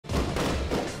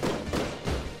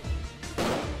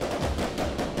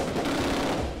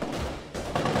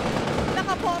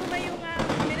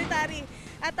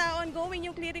ongoing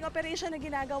yung clearing operation na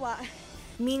ginagawa.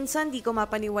 Minsan di ko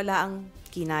mapaniwala ang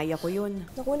kinaya ko yun.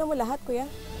 Nakuna mo lahat, kuya.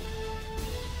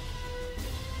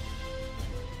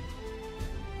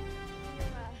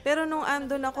 Pero nung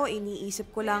andon ako,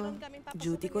 iniisip ko lang,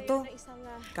 duty ko to,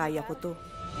 kaya ko to.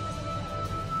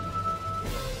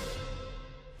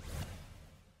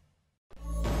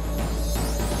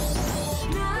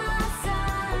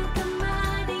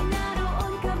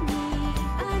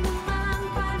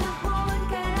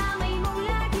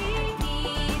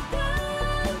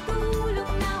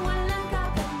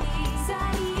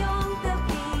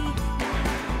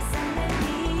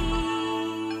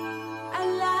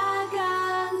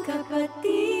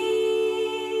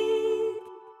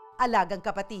 Alagang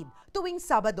Kapatid, tuwing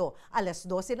Sabado, alas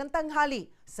 12 ng tanghali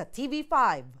sa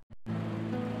TV5.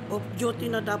 Off-duty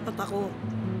na dapat ako.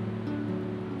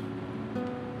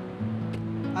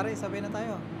 Aray, sabay na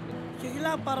tayo. Sige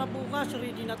lang, para bukas,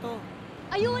 ready na to.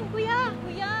 Ayun, kuya!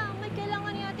 Kuya, may kailangan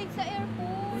natin sa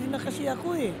airport. Uwi na kasi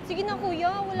ako eh. Sige na,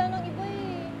 kuya. Wala nang iba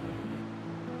eh.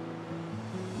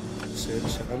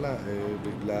 Sensya ka na,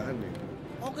 biglaan eh.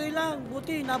 Okay lang,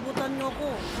 buti, nabutan niyo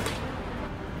ako.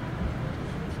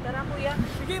 Tara, kuya.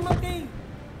 Sige, Maki.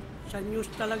 Sa news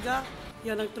talaga,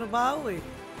 yan ang trabaho eh.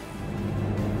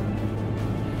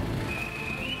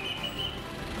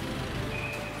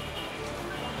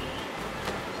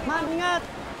 Ma'am, ingat!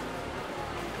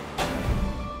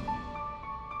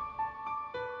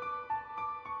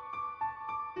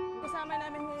 Kasama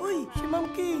namin ngayon. Uy, si Ma'am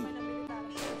Kay.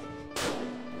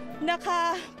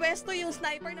 Nakapwesto yung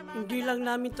sniper na mga... Hindi lang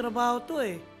namin trabaho to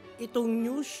eh. Itong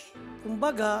news,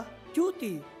 kumbaga,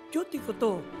 duty. Duty ko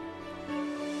to.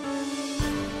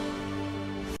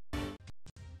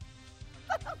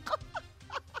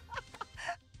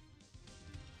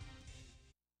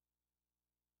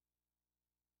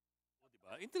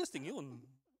 Diba? Interesting yun.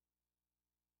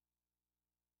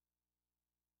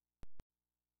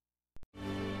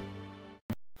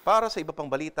 Para sa iba pang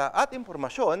balita at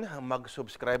impormasyon,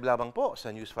 mag-subscribe lamang po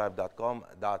sa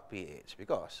news5.com.ph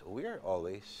because we're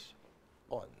always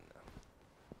on.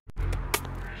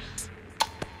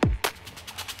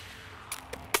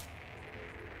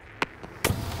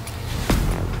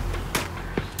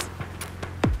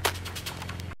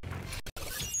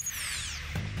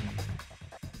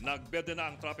 Nagberde na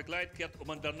ang traffic light kaya't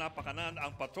umandar na pakanan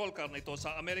ang patrol car na ito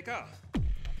sa Amerika.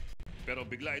 Pero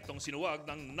bigla itong sinuwag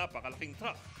ng napakalaking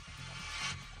truck.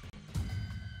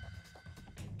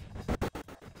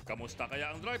 Kamusta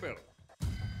kaya ang driver?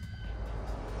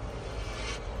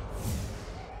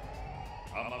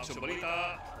 Ang Aksyon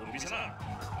Balita, umpisa na!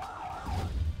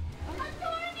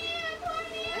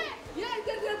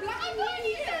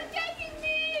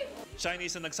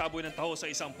 Chinese na nagsaboy ng taho sa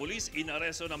isang pulis,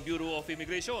 inaresto ng Bureau of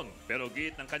Immigration. Pero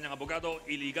gate ng kanyang abogado,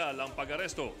 iligal ang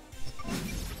pag-aresto.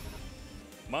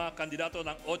 Mga kandidato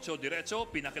ng 8 Diretso,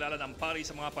 pinakilala ng pari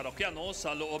sa mga parokyano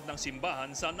sa loob ng simbahan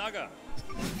sa Naga.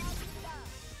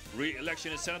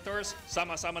 Re-electionist senators,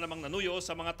 sama-sama namang nanuyo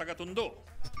sa mga taga-Tondo.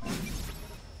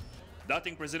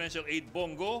 Dating Presidential Aide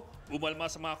Bongo, umalma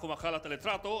sa mga kumakalat na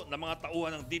litrato ng mga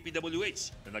tauhan ng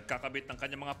DPWH na nagkakabit ng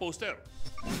kanyang mga poster.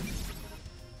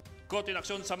 Kote in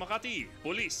aksyon sa Makati,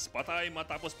 pulis patay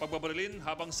matapos pagbabarilin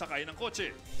habang sakay ng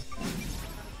kotse.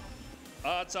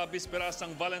 At sa bisperas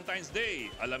ng Valentine's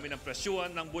Day, alamin ang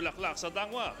presyuhan ng bulaklak sa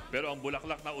Dangwa. Pero ang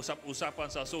bulaklak na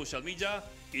usap-usapan sa social media,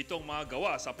 itong mga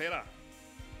gawa sa pera.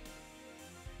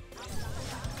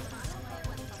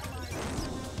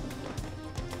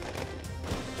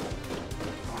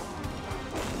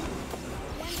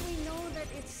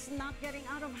 Not getting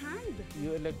out of hand.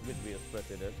 You elected me as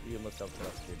president, you must have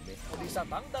trusted me.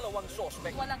 Isatang dalawang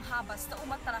sospek. Walang habas na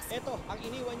umatras. Ito ang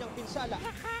iniwan niyang pinsala.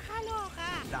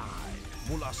 Nakakaloka. Live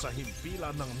mula sa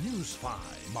himpilan ng News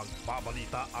 5,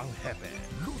 magbabalita ang hepe,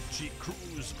 Lucy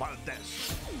Cruz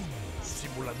Valdez.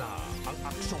 Simula na ang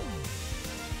aksyon.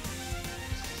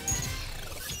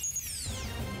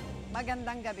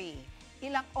 Magandang gabi.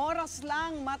 Ilang oras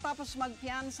lang matapos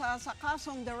magpiyansa sa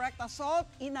kasong direct assault,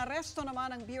 inaresto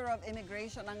naman ng Bureau of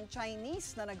Immigration ang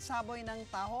Chinese na nagsaboy ng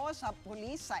taho sa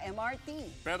pulis sa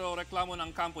MRT. Pero reklamo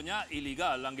ng kampo niya,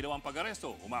 illegal ang ginawang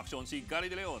pag-aresto. Umaaksyon si Gary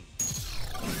De Leon.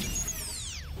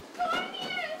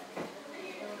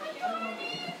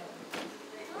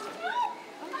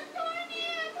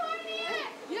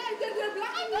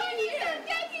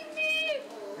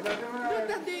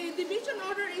 The division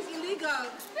order is illegal.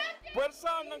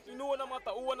 Pwersa ng kinuha ng mga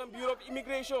tauhan ng Bureau of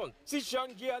Immigration, si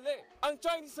Zhang Jiale, ang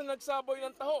Chinese na nagsaboy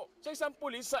ng taho sa isang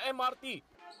pulis sa MRT.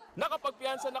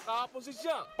 Nakapagpiyansa na kahapon si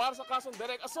Zhang para sa kasong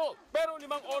direct assault, pero 5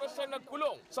 oras siya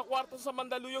nagkulong sa kwarto sa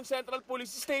Mandaluyong Central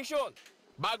Police Station.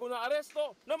 bago na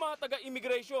aresto ng mga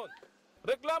taga-immigration.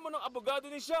 Reklamo ng abogado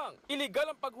ni Xiang, illegal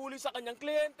ang paghuli sa kanyang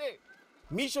kliyente.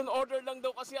 Mission order lang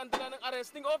daw kasi ang dala ng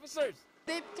arresting officers.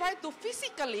 They tried to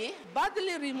physically,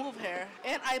 bodily remove her,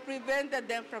 and I prevented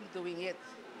them from doing it.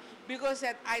 Because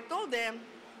I told them,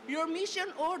 your mission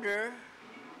order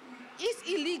is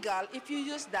illegal if you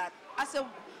use that as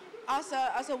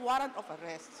a warrant of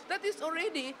arrest. That is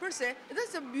already, per se,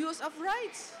 that's abuse of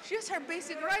rights. She has her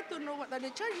basic right to know what are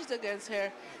the charges against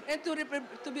her and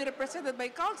to be represented by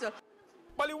counsel.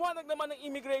 Paliwanag naman ng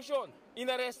immigration,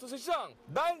 inaresto si Xiang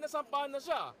dahil nasampahan na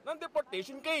siya ng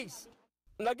deportation case.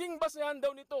 Naging basehan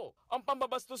daw nito ang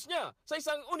pambabastos niya sa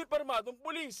isang unipormadong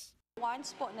pulis.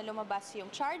 Once po na lumabas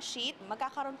yung charge sheet,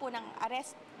 magkakaroon po ng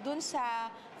arrest dun sa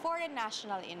foreign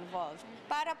national involved.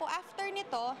 Para po after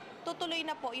nito, tutuloy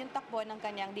na po yung takbo ng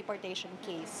kanyang deportation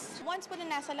case. Once po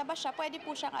na nasa labas siya, pwede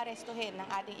po siyang arestuhin ng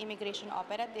ating immigration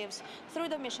operatives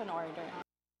through the mission order.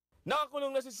 Nakakulong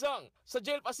na si Xiang sa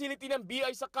jail facility ng BI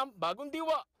sa Camp Bagong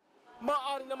Diwa.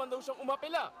 Maaari naman daw siyang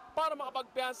umapela para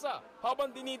makapagpiyansa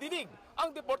habang dinidinig ang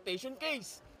deportation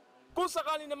case. Kung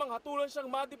sakali namang hatulan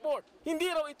siyang ma-deport, hindi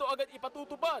raw ito agad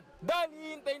ipatutupad dahil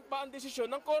hihintayin pa ang desisyon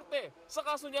ng korte sa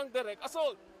kaso niyang direct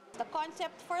assault. The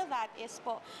concept for that is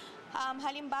po,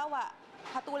 halimbawa,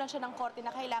 hatulan siya ng korte na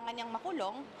kailangan niyang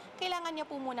makulong, kailangan niya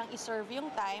po munang iserve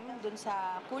yung time dun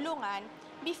sa kulungan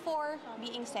before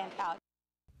being sent out.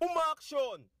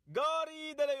 Umaaksyon!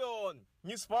 Gary De Leon,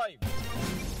 News 5.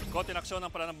 Kontinaksyon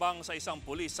ng pananambang sa isang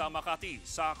pulis sa Makati.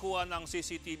 Sa kuha ng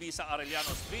CCTV sa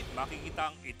Arellano Street, makikita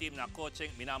ang itim na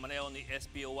kotseng minamaneo ni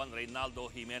SPO1 Reynaldo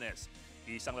Jimenez.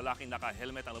 Isang lalaking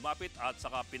naka-helmet ang lumapit at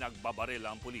saka pinagbabaril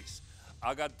ang pulis.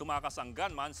 Agad tumakas ang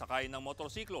gunman sakay ng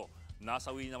motorsiklo.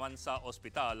 Nasawi naman sa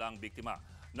ospital ang biktima.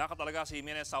 Nakatalaga si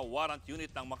Jimenez sa warrant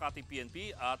unit ng Makati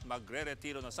PNP at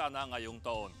magre-retiro na sana ngayong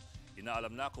taon.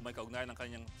 Inaalam na kung may kaugnayan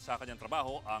sa kanyang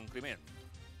trabaho ang krimen.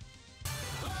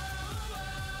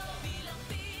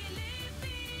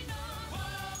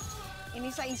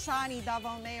 Inisa-isa ni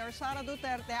Davao Mayor Sara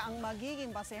Duterte ang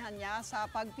magiging basehan niya sa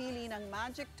pagpili ng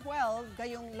Magic 12,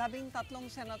 gayong 13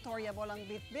 senatoriable ang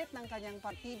bitbit ng kanyang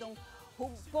partidong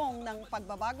hugpong ng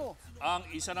pagbabago. Ang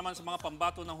isa naman sa mga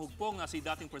pambato ng hugpong na si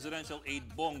dating Presidential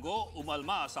Aide Bongo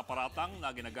umalma sa paratang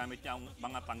na ginagamit niya ang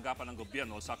mga tanggapan ng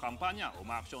gobyerno sa kampanya.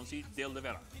 Umaaksyon si Del de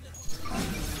Vera.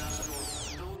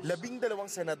 12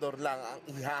 senador lang ang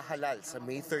ihahalal sa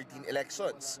May 13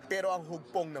 elections. Pero ang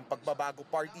hugpong ng pagbabago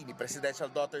party ni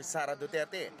Presidential daughter Sara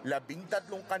Duterte,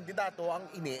 13 kandidato ang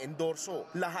ine-endorso.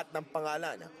 Lahat ng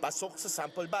pangalan pasok sa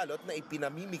sample ballot na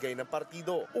ipinamimigay ng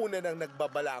partido. Una nang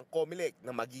nagbabala ang COMELEC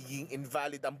na magiging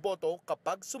invalid ang boto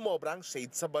kapag sumobrang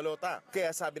shade sa balota.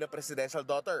 Kaya sabi ng Presidential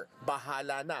daughter,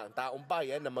 bahala na ang taong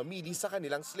bayan na mamili sa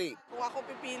kanilang slate. Kung ako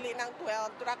pipili ng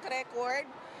 12, track record,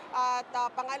 at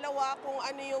pangalawa kung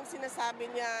ano yung sinasabi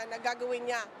niya na gagawin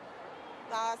niya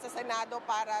sa Senado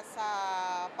para sa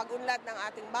pag-unlad ng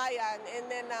ating bayan. And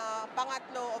then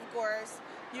pangatlo, of course,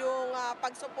 yung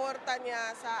pagsuporta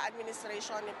niya sa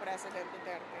administration ni President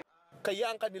Duterte.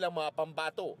 Kaya ang kanilang mga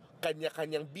pambato,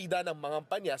 kanya-kanyang bida ng mga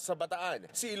panya sa Bataan.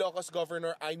 Si Ilocos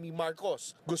Governor Amy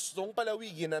Marcos gustong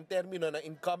palawigin ang termino ng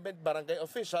incumbent barangay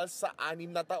officials sa 6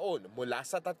 na taon mula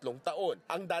sa 3 taon.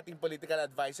 Ang dating political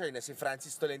advisor na si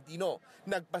Francis Tolentino,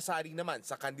 nagpasari naman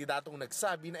sa kandidatong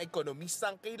nagsabi na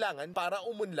ekonomista ang kailangan para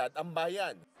umunlad ang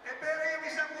bayan. Pero yung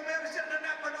isang commercial na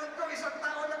napanood ko, isang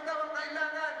tao lang daw ang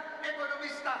kailangan,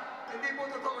 ekonomista. Hindi po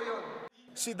totoo yun.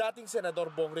 Si dating Senador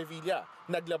Bong Revilla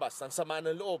naglabas ng sama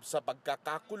ng loob sa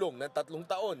pagkakakulong ng 3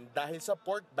 taon dahil sa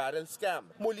pork barrel scam.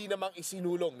 Muli namang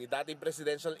isinulong ni dating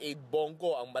Presidential Aide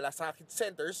Bongo ang malasakit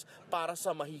centers para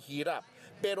sa mahihirap.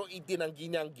 Pero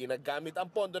itinanggi niyang ginagamit ang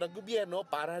pondo ng gobyerno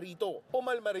para rito.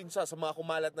 Umalma rin siya sa mga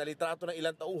kumalat na litrato ng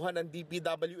ilang tauhan ng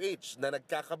DPWH na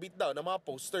nagkakabit daw ng mga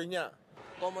poster niya.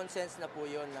 Common sense na po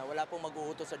yun na wala pong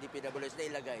mag-uutos sa DPWH na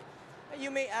ilagay. You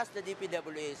may ask the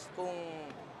DPWH kung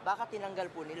baka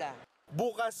tinanggal po nila.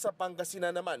 Bukas sa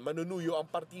Pangasinan naman, manunuyo ang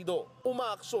partido.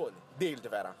 Umaaksyon, Dale de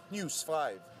Vera, News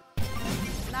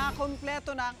 5.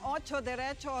 Nakumpleto na ang 8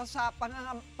 diretso sa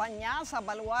pangampanya sa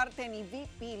baluarte ni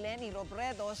VP Leni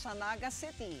Robredo sa Naga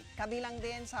City. Kabilang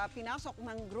din sa pinasok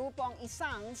ng grupo ang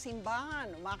isang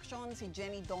simbahan. Umaaksyon si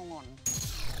Jenny Dongon.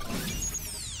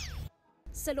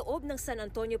 Sa loob ng San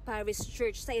Antonio Parish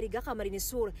Church sa Iriga, Camarines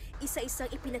Sur, isa-isang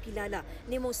ipinakilala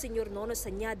ni Monsignor Nono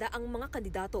Sanyada ang mga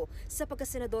kandidato sa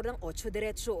pagkasenador ng 8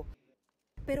 Diretso.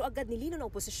 Pero agad nilino ng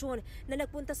oposisyon na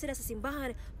nagpunta sila sa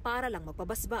simbahan para lang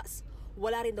magpabasbas.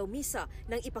 Wala rin daw misa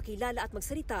nang ipakilala at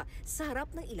magsalita sa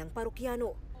harap ng ilang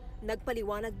parokyano.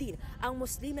 Nagpaliwanag din ang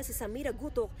Muslim na si Samira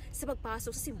Gutok sa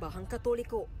pagpasok sa simbahang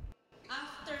Katoliko.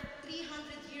 After 3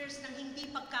 300 years ng hindi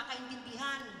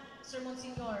pagkakaintindihan, Sir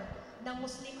Monsignor, ng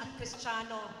Muslim at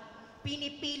Kristiyano.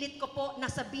 Pinipilit ko po na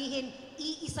sabihin,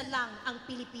 iisa lang ang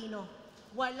Pilipino.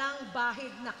 Walang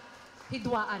bahid na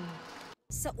hidwaan.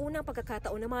 Sa unang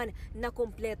pagkakataon naman,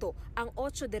 nakumpleto ang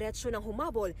 8 diretsyo ng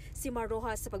humabol si Mar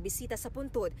Rojas sa pagbisita sa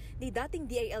puntod ni dating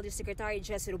DILG Secretary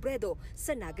Jesse Robredo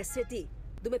sa Naga City.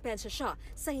 Dumepensya siya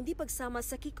sa hindi pagsama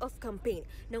sa kick-off campaign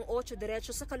ng 8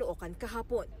 diretsyo sa Caloocan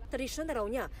kahapon. Tradisyon na raw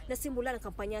niya na simula ng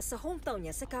kampanya sa hometown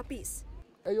niya sa Capiz.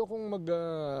 Ayokong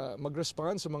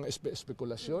mag-respond sa mga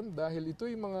espekulasyon dahil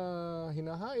ito'y mga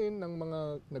hinahain ng mga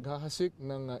naghahasik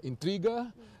ng intriga,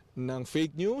 ng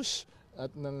fake news at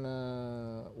ng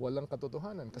walang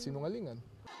katotohanan, kasinungalingan.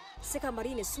 Sa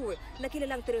Camarines Sur,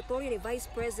 nakilalang teritoryo ni Vice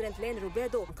President Len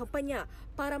Robredo ang kampanya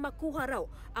para makuha raw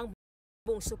ang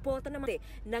buong suporta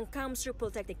ng Camsur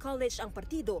Polytechnic College ang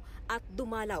partido at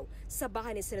dumalaw sa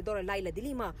bahay ni Senadora Laila de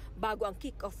Lima bago ang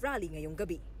kick-off rally ngayong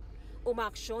gabi.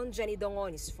 Umaksyon, Jenny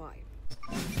Dongon, is 5.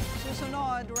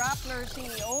 Susunod, Rappler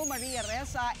CEO Maria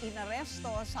Ressa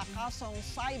inaresto sa kasong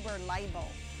cyber libel.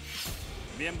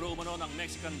 Miyembro umano ng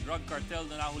Mexican drug cartel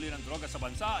na nahuli ng droga sa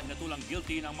bansa, inatulang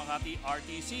guilty ng Makati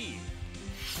RTC.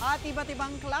 At iba't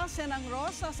ibang klase ng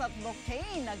rosas at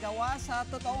bouquet na gawa sa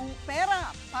totoong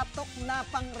pera, patok na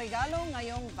pangregalo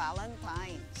ngayong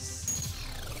Valentine's.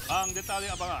 Ang detalye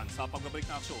abangan sa pagbabalik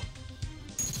ng aksyon.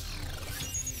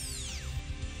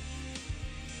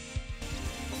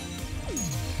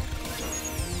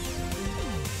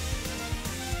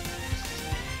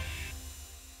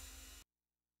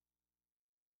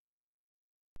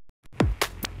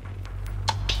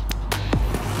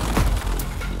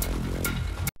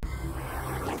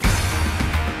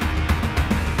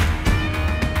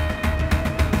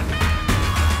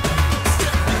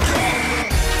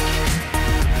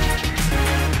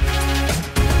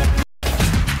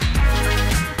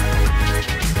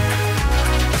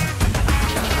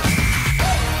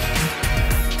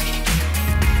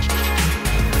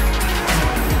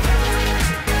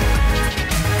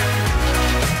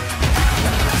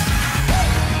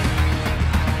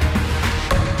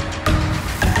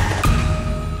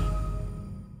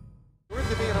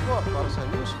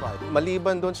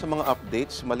 Maliban doon sa mga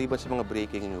updates, maliban sa mga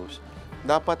breaking news,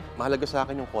 dapat mahalaga sa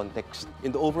akin yung context.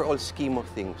 In the overall scheme of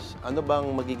things, ano bang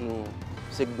magiging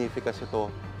significance ito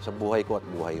sa buhay ko at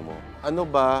buhay mo? Ano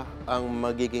ba ang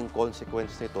magiging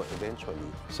consequence nito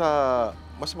eventually sa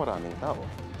mas maraming tao?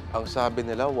 Ang sabi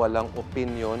nila, walang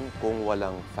opinion kung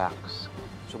walang facts.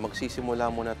 So magsisimula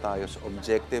muna tayo sa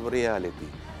objective reality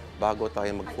bago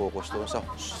tayo mag-focus doon sa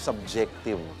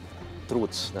subjective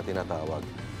truths na tinatawag.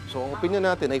 So, ang opinion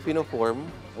natin ay fino-form,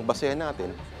 ang basehan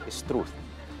natin is truth.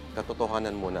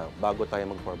 Katotohanan muna bago tayo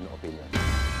mag-form ng opinion.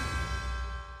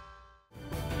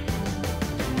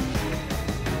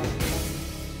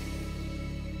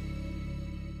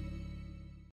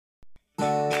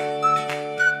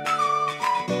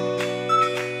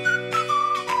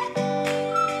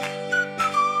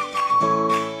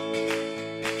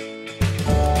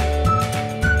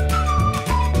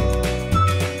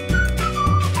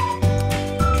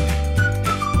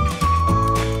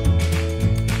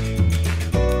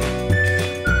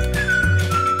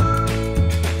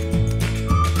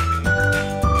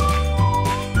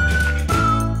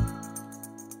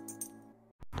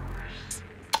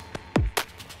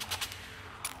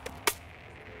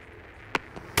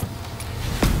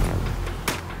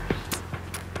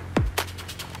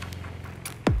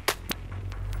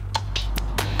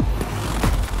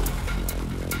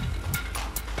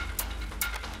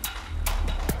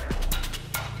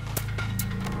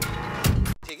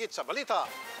 Sa balita,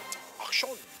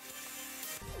 aksyon.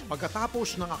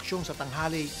 Pagkatapos ng aksyon sa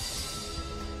tanghali,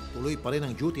 tuloy pa rin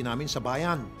ang duty namin sa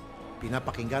bayan.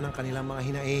 Pinapakinggan ang kanilang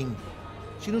mga hinaing.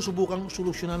 Sinusubukang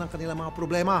solusyonan ang kanilang mga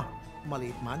problema,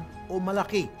 maliit man o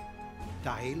malaki.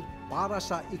 Dahil para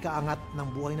sa ikaangat ng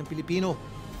buhay ng Pilipino,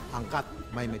 hanggat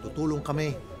may tutulong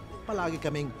kami, palagi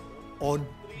kaming on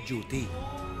duty.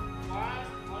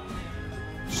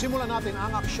 Simulan natin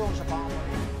ang aksyon sa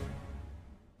pamamagitan.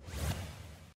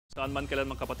 Saan man kailan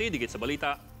mga kapatid, higit sa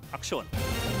balita, aksyon.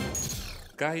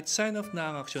 Kahit sign off na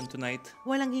ang aksyon tonight,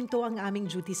 walang hinto ang aming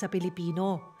duty sa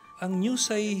Pilipino. Ang news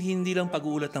ay hindi lang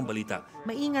pag-uulat ng balita.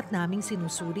 Maingat naming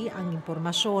sinusuri ang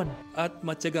impormasyon. At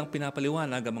matyagang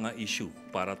pinapaliwanag ang mga issue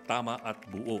para tama at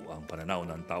buo ang pananaw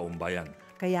ng taong bayan.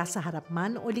 Kaya sa harap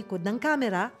man o likod ng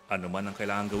kamera, ano man ang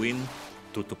kailangan gawin,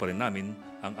 tutuparin namin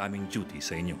ang aming duty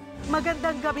sa inyo.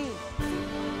 Magandang gabi!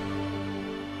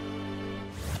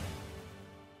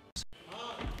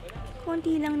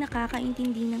 Konti lang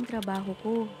nakakaintindi ng trabaho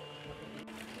ko.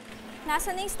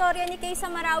 Nasaan na yung istorya ni Kay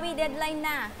sa Marawi? Deadline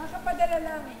na. Kakapadala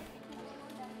lang.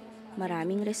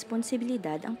 Maraming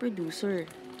responsibilidad ang producer.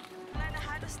 Wala na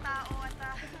halos tao at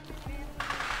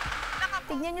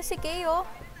Tignan niyo si Kay, oh.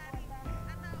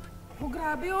 Oh,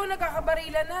 grabe oh,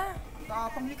 nagkakabarila na.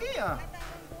 Tapang ni Kay ah.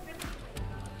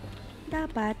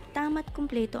 Dapat tama't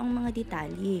kumpleto ang mga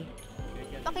detalye.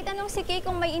 Pakitanong si Kay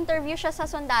kung may interview siya sa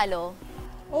sundalo.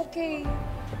 Okay.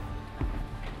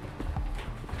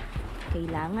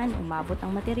 Kailangan umabot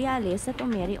ang materyales at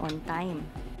umeri on time.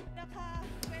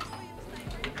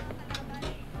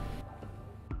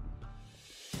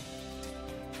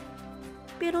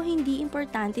 Pero hindi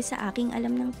importante sa aking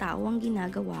alam ng tao ang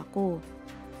ginagawa ko.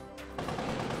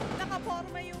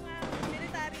 nakaporma yung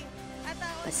military. At,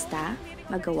 Basta,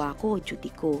 magawa ko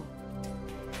duty ko.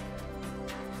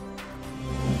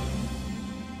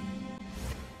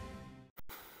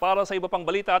 Para sa iba pang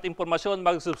balita at impormasyon,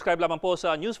 mag-subscribe lamang po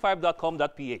sa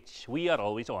news5.com.ph. We are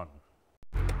always on.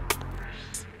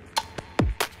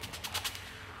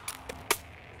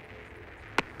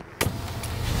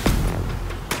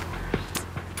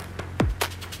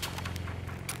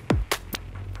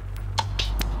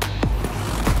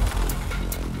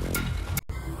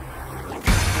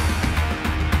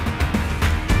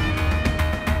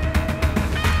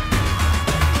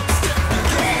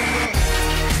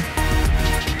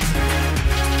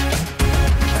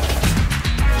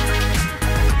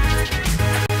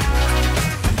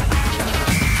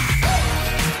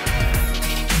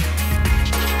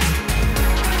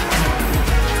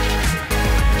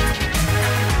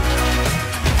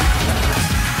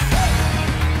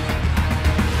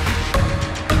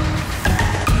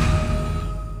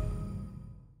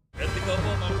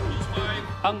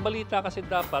 Ang balita kasi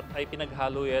dapat ay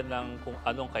pinaghalo yan ng kung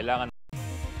anong kailangan.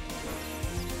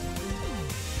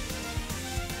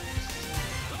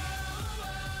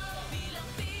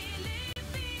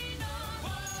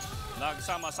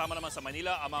 Nagsama-sama naman sa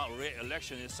Manila ang mga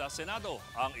re-electionist sa Senado.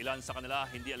 Ang ilan sa kanila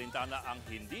hindi alintana ang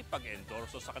hindi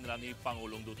pag-endorso sa kanila ni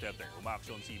Pangulong Duterte.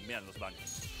 Umaaksyon si Mian Los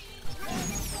Baños.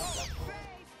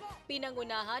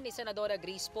 Pinangunahan ni Senadora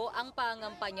Grispo ang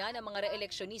pangampanya ng mga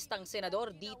re-eleksyonistang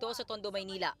senador dito sa Tondo,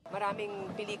 Maynila.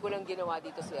 Maraming pelikulang ginawa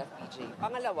dito sa FPJ.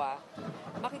 Pangalawa,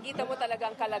 makikita mo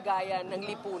talaga ang kalagayan ng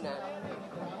lipunan,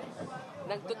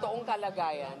 ng totoong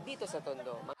kalagayan dito sa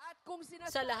Tondo.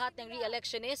 Sa lahat ng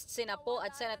re-electionists, sina Po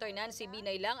at Senator Nancy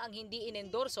Binay lang ang hindi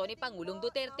inendorso ni Pangulong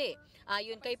Duterte.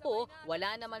 Ayon kay Po,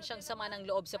 wala naman siyang sama ng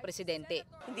loob sa presidente.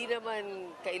 Hindi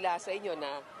naman kaila sa inyo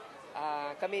na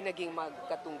kami naging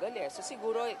magkatunggal eh. So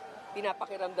siguro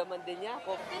pinapakiramdaman din niya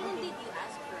ako. When did you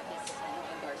ask for his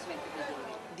endorsement to begin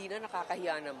with? Hindi na,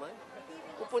 nakakahiya naman.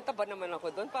 Pupunta ba naman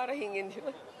ako doon para hingin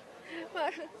yun?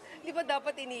 Di ba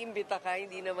dapat iniimbita ka,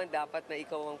 hindi naman dapat na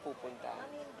ikaw ang pupunta.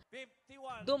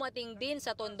 Dumating din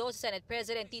sa Tondo si Senate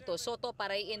President Tito Soto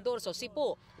para i-endorso si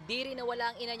Po. Di rin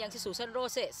nawala ang ina niyang si Susan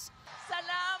Roses.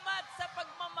 Salamat sa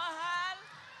pagmamahal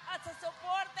at sa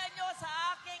suporta niyo sa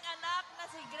aking anak na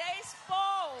si Grace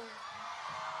Po.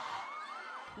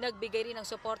 Nagbigay rin ng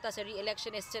suporta sa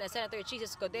re-electionist sina Senator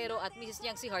Jesus Codero at Mrs.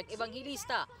 niyang si Heart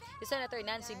Evangelista. Si Senator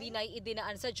Nancy Binay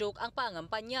idinaan sa joke ang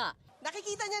pangampanya.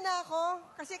 Nakikita niya na ako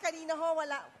kasi kanina ho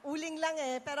wala, uling lang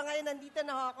eh. Pero ngayon nandito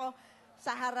na ho ako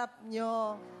sa harap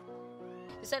niyo.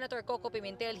 Si Senator Coco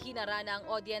Pimentel hinarana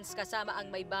ang audience kasama ang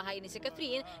may bahay ni si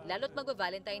Catherine lalo't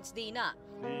mag-Valentine's Day na.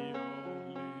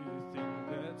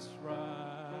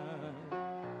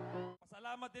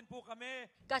 Pasalamat din po kami.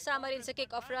 Kasama rin sa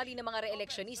kick-off rally ng mga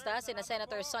re-electionista sina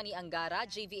Senator Sonny Angara,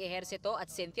 JV Ejercito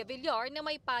at Cynthia Villar na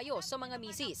may payo sa mga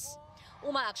misis.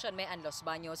 Umaaksyon Mian Los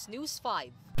Baños, News 5.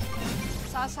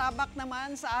 Sasabak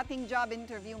naman sa ating job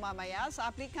interview mamaya sa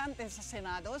aplikante sa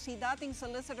Senado si dating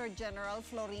Solicitor General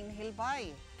Florin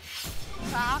Hilbay.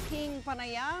 Sa aking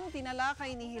panayam,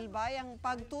 tinalakay ni Hilbay ang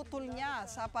pagtutol niya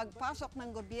sa pagpasok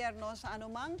ng gobyerno sa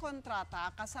anumang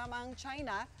kontrata kasama ang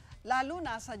China, lalo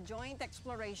na sa joint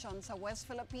exploration sa West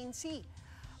Philippine Sea.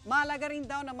 Mahalaga rin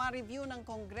daw na ma-review ng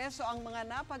Kongreso ang mga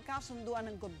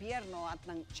napagkasunduan ng gobyerno at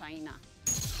ng China.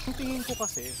 Ang tingin ko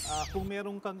kasi, kung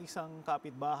meron kang isang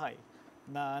kapitbahay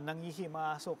na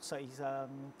nangihimasok sa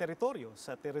isang teritoryo,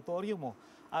 sa teritoryo mo,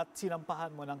 at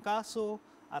sinampahan mo ng kaso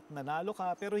at nanalo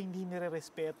ka pero hindi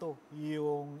nirerespeto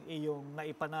yung iyong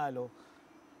naipanalo,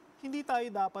 hindi tayo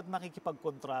dapat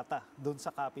nakikipagkontrata doon sa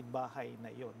kapitbahay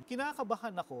na iyon.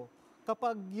 Kinakabahan ako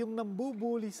kapag yung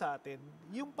nambubuli sa atin,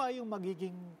 yung pa yung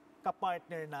magiging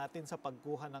kapartner natin sa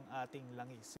pagkuha ng ating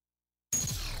langis.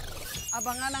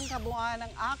 Abangan ang kabuuan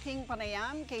ng aking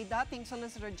panayam kay dating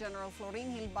Solicitor General Florin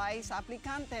Hilbay sa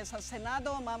aplikante sa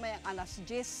Senado mamayang alas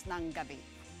 10 ng gabi.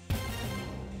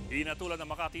 Inatulan ng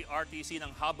Makati RTC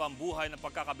ng habang buhay ng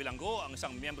pagkakabilanggo ang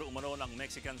isang miyembro umano ng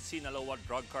Mexican Sinaloa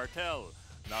Drug Cartel.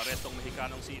 Naarestong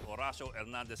Mexicanong si Horacio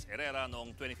Hernandez Herrera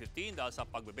noong 2015 dahil sa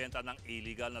pagbebenta ng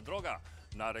illegal na droga.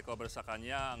 Na-recover sa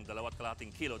kanya ang 2.5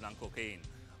 kilo ng cocaine.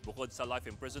 Bukod sa life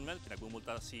imprisonment,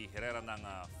 pinagbumulta si Herrera ng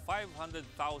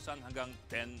 500,000 hanggang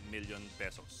 10 million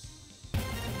pesos.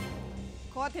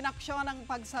 Tinaksyon ang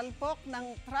pagsalpok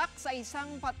ng truck sa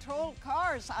isang patrol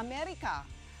car sa Amerika.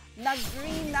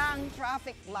 Nag-green na ang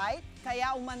traffic light,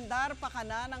 kaya umandar pa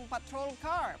kana ng patrol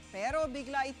car. Pero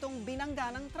bigla itong binangga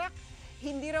ng truck.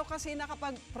 Hindi raw kasi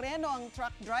nakapagpreno ang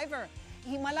truck driver.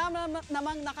 Himala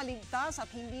namang nakaligtas at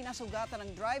hindi nasugatan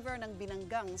ng driver ng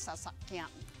binanggang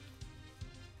sasakyan.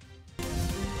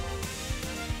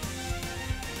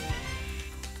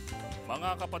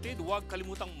 Mga kapatid, huwag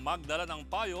kalimutang magdala ng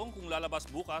payong kung lalabas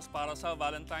bukas para sa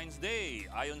Valentine's Day.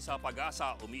 Ayon sa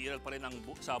Pag-asa, umiiral pa rin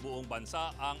sa buong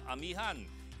bansa ang amihan.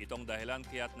 Itong dahilan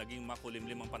kaya't naging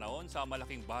makulimlim ang panahon sa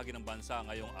malaking bahagi ng bansa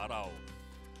ngayong araw.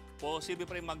 Posible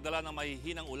pa rin magdala ng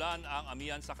mahihinang ulan ang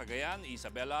amihan sa Cagayan,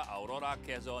 Isabela, Aurora,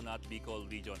 Quezon at Bicol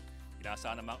Region.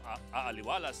 Inaasahan namang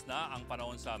aaliwalas na ang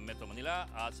panahon sa Metro Manila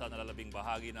at sa nalalabing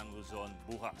bahagi ng Luzon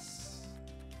bukas.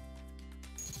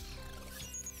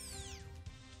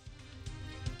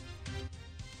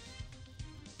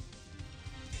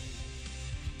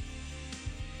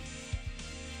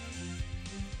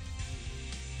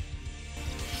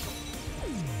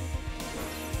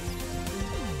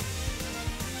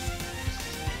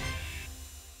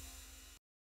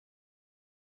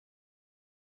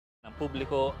 Ng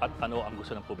publiko at ano ang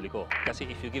gusto ng publiko. Kasi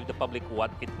if you give the public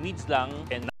what it needs lang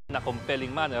and na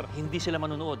compelling manner, hindi sila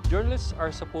manunood. Journalists are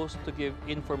supposed to give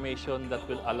information that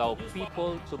will allow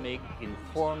people to make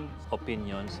informed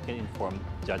opinions and informed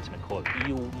judgment call.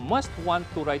 You must want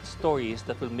to write stories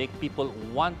that will make people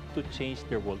want to change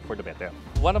their world for the better.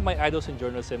 One of my idols in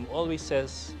journalism always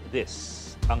says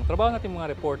this: ang trabaho natin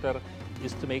mga reporter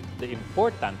is to make the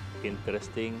important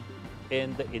interesting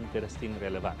and the interesting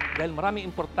relevant. Dahil maraming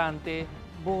importante,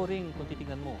 boring kung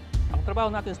titingnan mo. Ang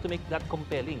trabaho natin is to make that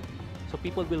compelling. So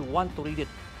people will want to read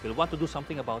it, will want to do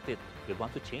something about it, will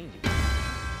want to change it.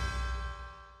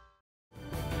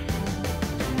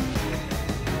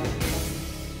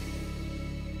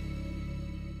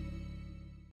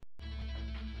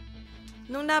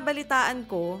 Nung nabalitaan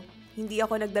ko, hindi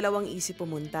ako nagdalawang isip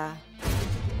pumunta.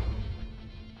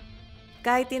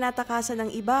 Kahit tinatakasan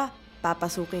ng iba,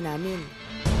 papasukin namin.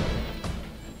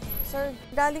 Sir,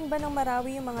 galing ba ng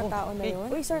Marawi yung mga tao na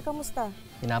yun? Uy, sir, kamusta?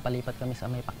 Pinapalipat kami sa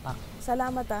may pakpak.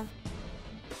 Salamat, ah.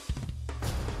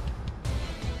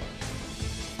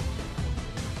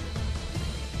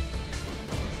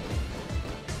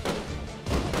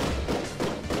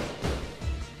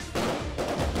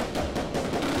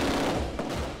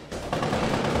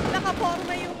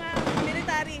 Nakaporma yung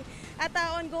military at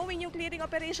ongoing yung clearing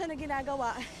operation na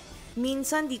ginagawa.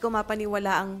 Minsan di ko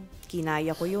mapaniwala ang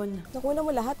kinaya ko yun. Nakuna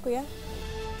mo lahat, kuya.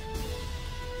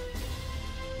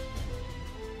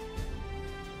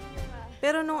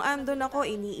 Pero nung andun ako,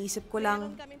 iniisip ko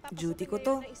lang, duty ko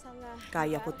to.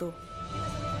 Kaya ko to.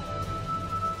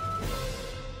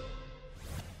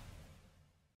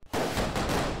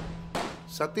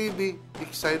 Sa TV,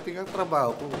 exciting ang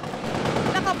trabaho ko.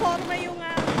 Nakaporma yung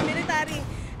military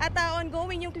at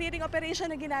ongoing yung clearing operation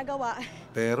na ginagawa.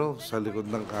 Pero sa likod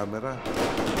ng camera,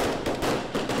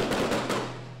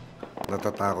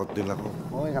 natatakot din ako.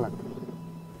 Okay ka lang.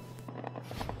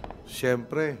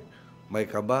 Siyempre, may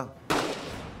kaba.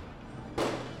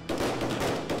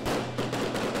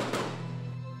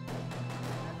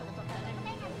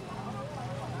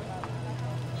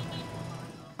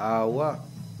 Awa,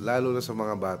 lalo na sa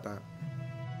mga bata.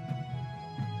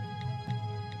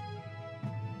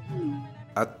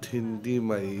 At hindi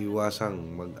maiiwasang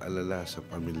mag-alala sa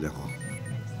pamilya ko.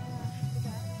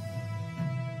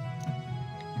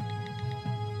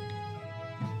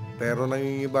 Pero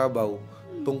nangingibabaw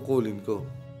tungkulin ko.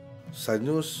 Sa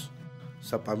news,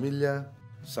 sa pamilya,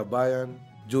 sa bayan,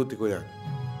 duty ko yan.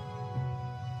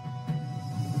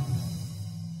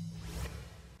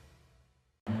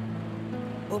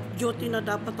 Off-duty na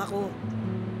dapat ako.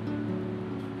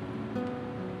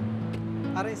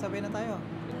 Aray, sabay na tayo.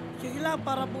 Sige lang,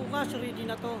 para bukas, ready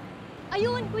na to.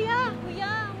 Ayun, kuya!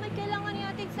 Kuya, may kailangan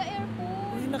natin sa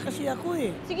airport. Uwi na kasi ako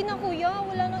eh. Sige na, kuya.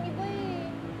 Wala nang iba eh.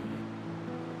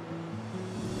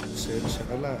 Sensya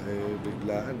ka na,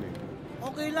 biglaan eh.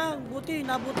 Okay lang, buti,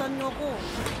 nabutan niyo ako.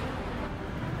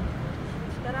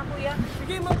 Tara, kuya.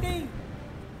 Sige, okay.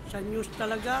 Sa news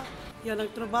talaga, yan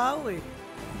ang trabaho eh.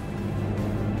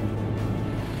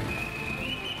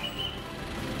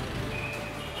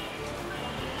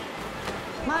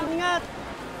 Ma'am, ingat!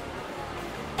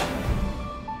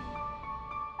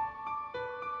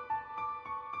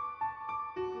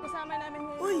 Kasama namin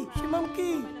ngayon. Uy, si Ma'am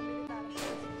Kay!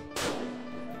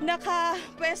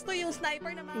 Nakapwesto yung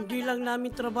sniper na mga Hindi lang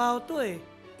namin trabaho to eh.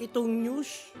 Itong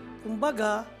news,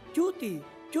 kumbaga, duty.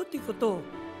 Duty ko to.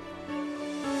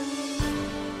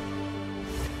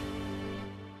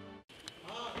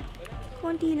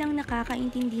 Konti lang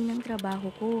nakakaintindi ng trabaho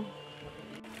ko.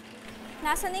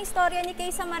 Nasaan na yung istorya ni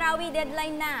Kay sa Marawi?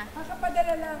 Deadline na.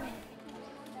 Kakapadala lang.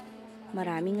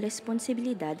 Maraming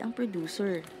responsibilidad ang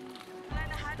producer. wala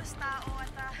na halos tao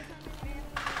at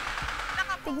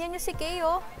Tignan niyo si Kay,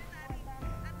 oh.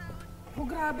 Oh,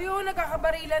 grabe oh,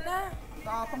 nagkakabarila na.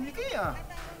 Tapang ni Kaya.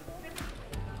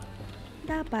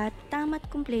 Dapat tama't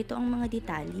kumpleto ang mga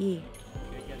detalye.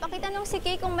 Pakitanong si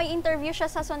Kay kung may interview siya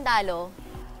sa sundalo.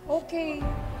 Okay.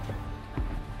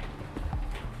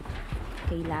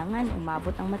 Kailangan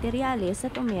umabot ang materyales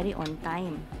at umeri on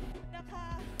time.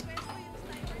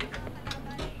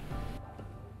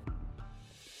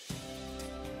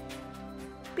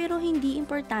 Pero hindi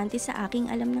importante sa aking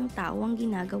alam ng tao ang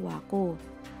ginagawa ko.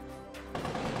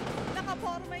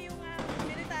 nakaporma yung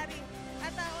military.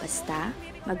 At Basta,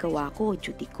 magawa ko,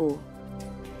 duty ko.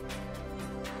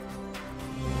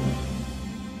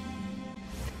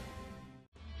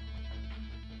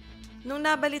 Nung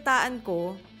nabalitaan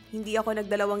ko, hindi ako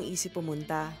nagdalawang isip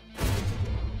pumunta.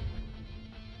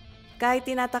 Kahit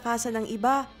tinatakasan ng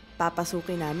iba,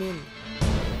 papasukin namin.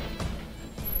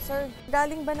 Sir,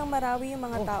 galing ba ng Marawi yung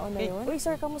mga tao na yun? Uy,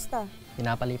 sir, kamusta?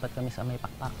 Pinapalipat kami sa may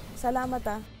pakpak. Salamat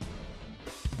ah.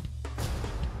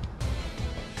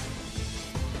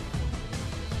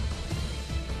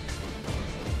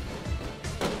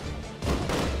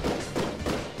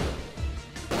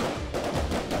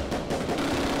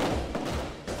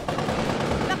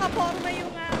 nakaporma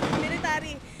yung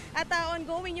military. At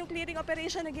ongoing yung clearing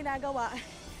operation na ginagawa.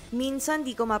 Minsan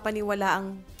di ko mapaniwala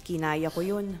ang kinaya ko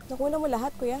yun. Nakuna mo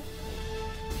lahat, kuya?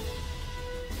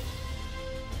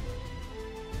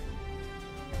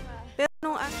 Pero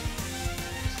nung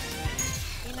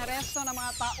Inaresto ng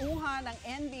mga tauhan ng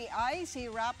NBI si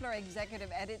Rappler Executive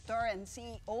Editor and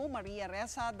CEO Maria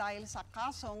Ressa dahil sa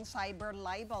kasong cyber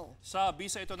libel. Sa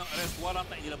bisa ito ng arrest warrant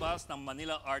na inilabas ng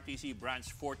Manila RTC Branch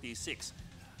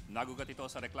 46. Nagugat ito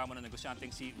sa reklamo ng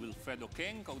negosyanteng si Wilfredo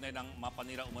King kaugnay ng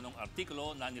mapanira umunong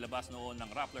artikulo na nilabas noon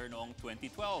ng Rappler noong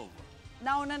 2012.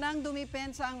 Nauna nang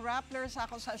dumipensa ang Rappler sa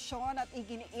akusasyon at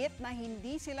iginiit na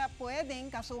hindi sila pwedeng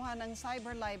kasuhan ng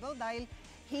cyber libel dahil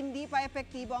hindi pa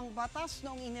epektibo ang batas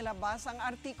noong inilabas ang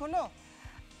artikulo.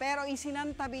 Pero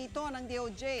isinantabi ito ng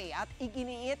DOJ at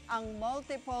iginiit ang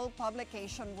multiple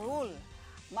publication rule.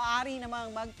 Maari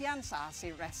namang magpiyansa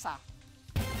si Ressa.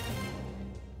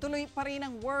 Tuloy pa rin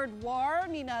ang word war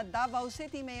ni na Davao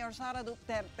City Mayor Sara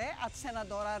Duterte at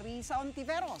Senadora Risa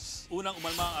Ontiveros. Unang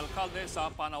umalma ang alkalde sa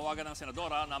panawagan ng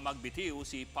senadora na magbitiw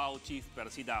si PAO Chief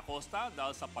Persida Acosta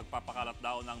dahil sa pagpapakalat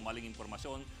daw ng maling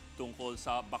impormasyon tungkol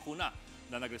sa bakuna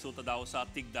na nagresulta daw sa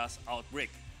Tigdas outbreak.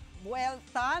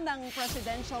 Buwelta ng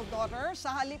presidential daughter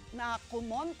sa halip na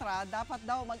kumontra, dapat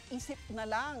daw mag-isip na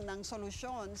lang ng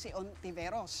solusyon si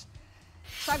Ontiveros.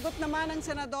 Sagot naman ng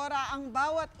senadora, ang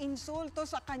bawat insulto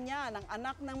sa kanya ng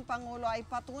anak ng Pangulo ay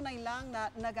patunay lang na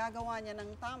nagagawa niya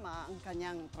ng tama ang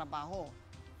kanyang trabaho.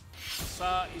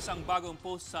 Sa isang bagong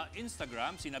post sa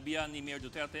Instagram, sinabihan ni Mayor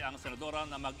Duterte ang senadora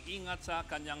na mag-ingat sa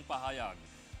kanyang pahayag.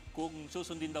 Kung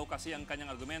susundin daw kasi ang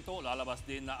kanyang argumento, lalabas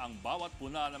din na ang bawat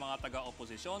puna ng mga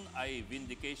taga-oposisyon ay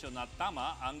vindication na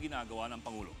tama ang ginagawa ng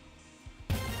Pangulo.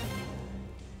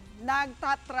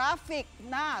 Nagta-traffic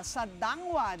na sa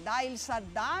Dangwa dahil sa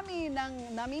dami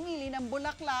ng namimili ng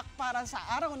bulaklak para sa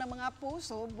araw ng mga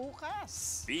puso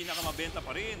bukas. Pinakamabenta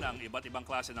pa rin ang iba't ibang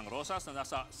klase ng rosas na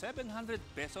nasa 700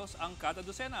 pesos ang kada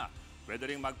dosena. Pwede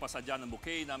rin magpasadya ng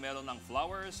bouquet na meron ng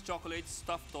flowers, chocolates,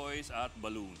 stuffed toys at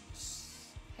balloons.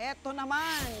 Heto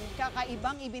naman,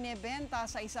 kakaibang ibinebenta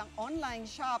sa isang online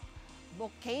shop,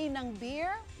 bouquet ng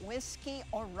beer, whiskey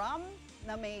o rum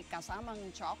na may kasamang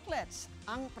chocolates.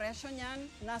 Ang presyo niyan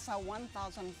nasa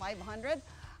 1,500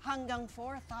 hanggang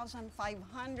 4,500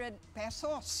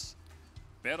 pesos.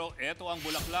 Pero eto ang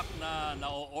bulaklak na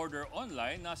na-order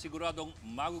online na siguradong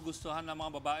magugustuhan ng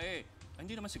mga babae.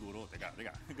 Hindi naman siguro. Teka.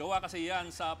 Gawa kasi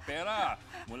yan sa pera.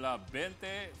 Mula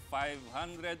 20,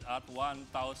 500 at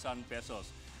 1,000 pesos.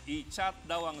 I-chat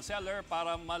daw ang seller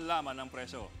para malaman ang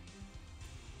presyo.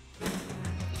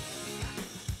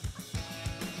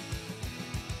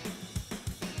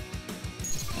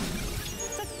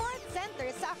 Sa Sports Center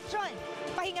sa Aksyon,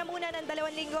 pahinga muna ng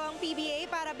 2 linggo ang PBA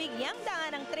para bigyang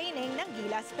daan ang training ng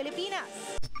Gilas Pilipinas.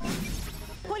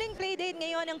 Huling play Nag-update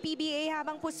ngayon ang PBA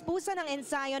habang puspusan ang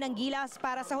ensayo ng gilas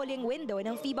para sa huling window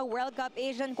ng FIBA World Cup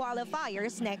Asian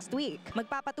Qualifiers next week.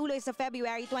 Magpapatuloy sa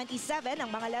February 27 ang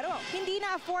mga laro. Hindi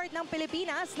na-afford ng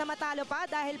Pilipinas na matalo pa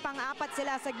dahil pang-apat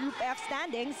sila sa Group F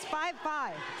standings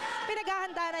 5-5.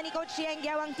 Pinaghahanda na ni Coach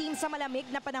Yengyao ang team sa malamig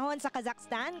na panahon sa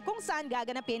Kazakhstan kung saan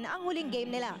gaganapin ang huling game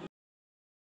nila.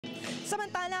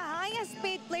 Samantala, highest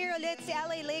paid player ulit si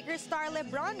LA Lakers star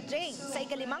LeBron James sa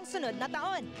ikalimang sunod na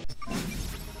taon.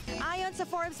 Ayon sa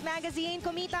Forbes magazine,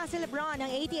 kumita si LeBron ng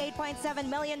 $88.7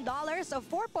 million o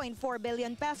 4.4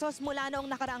 billion pesos mula noong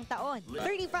nakaraang taon.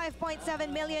 35.7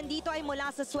 million dito ay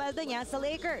mula sa sweldo niya sa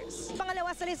Lakers.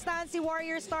 Pangalawa sa listahan si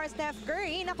Warriors star Steph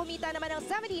Curry na kumita naman ng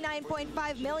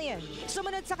 $79.5 million.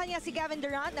 Sumunod sa kanya si Kevin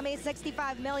Durant na may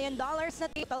 $65 million na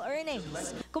total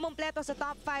earnings. Kumumpleto sa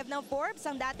top 5 ng Forbes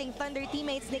ang dating Thunder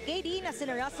teammates ni KD na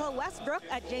sina Russell Westbrook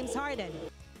at James Harden.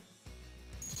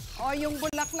 O yung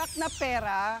bulaklak na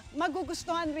pera,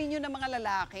 magugustuhan rin yun ng mga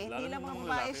lalaki. Hindi lang mga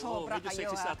babae, sobra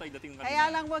kayo. Kaya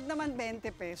lang wag naman 20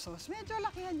 pesos. Medyo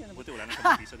lakihan yun. Buti wala nang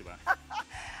 10 piso, di ba?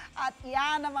 At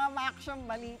yan ang mga ma-action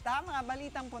balita, mga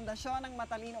balitang pundasyon ng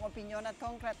matalinong opinyon at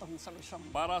konkretong solusyon.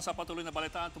 Para sa patuloy na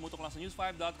balitaan, tumutok lang sa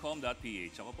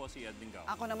news5.com.ph. Ako po si Edwin Gao.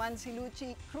 Ako naman si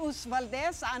Lucy Cruz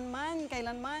Valdez. Saan man,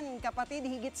 kailanman, kapatid,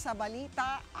 higit sa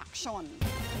balita, aksyon.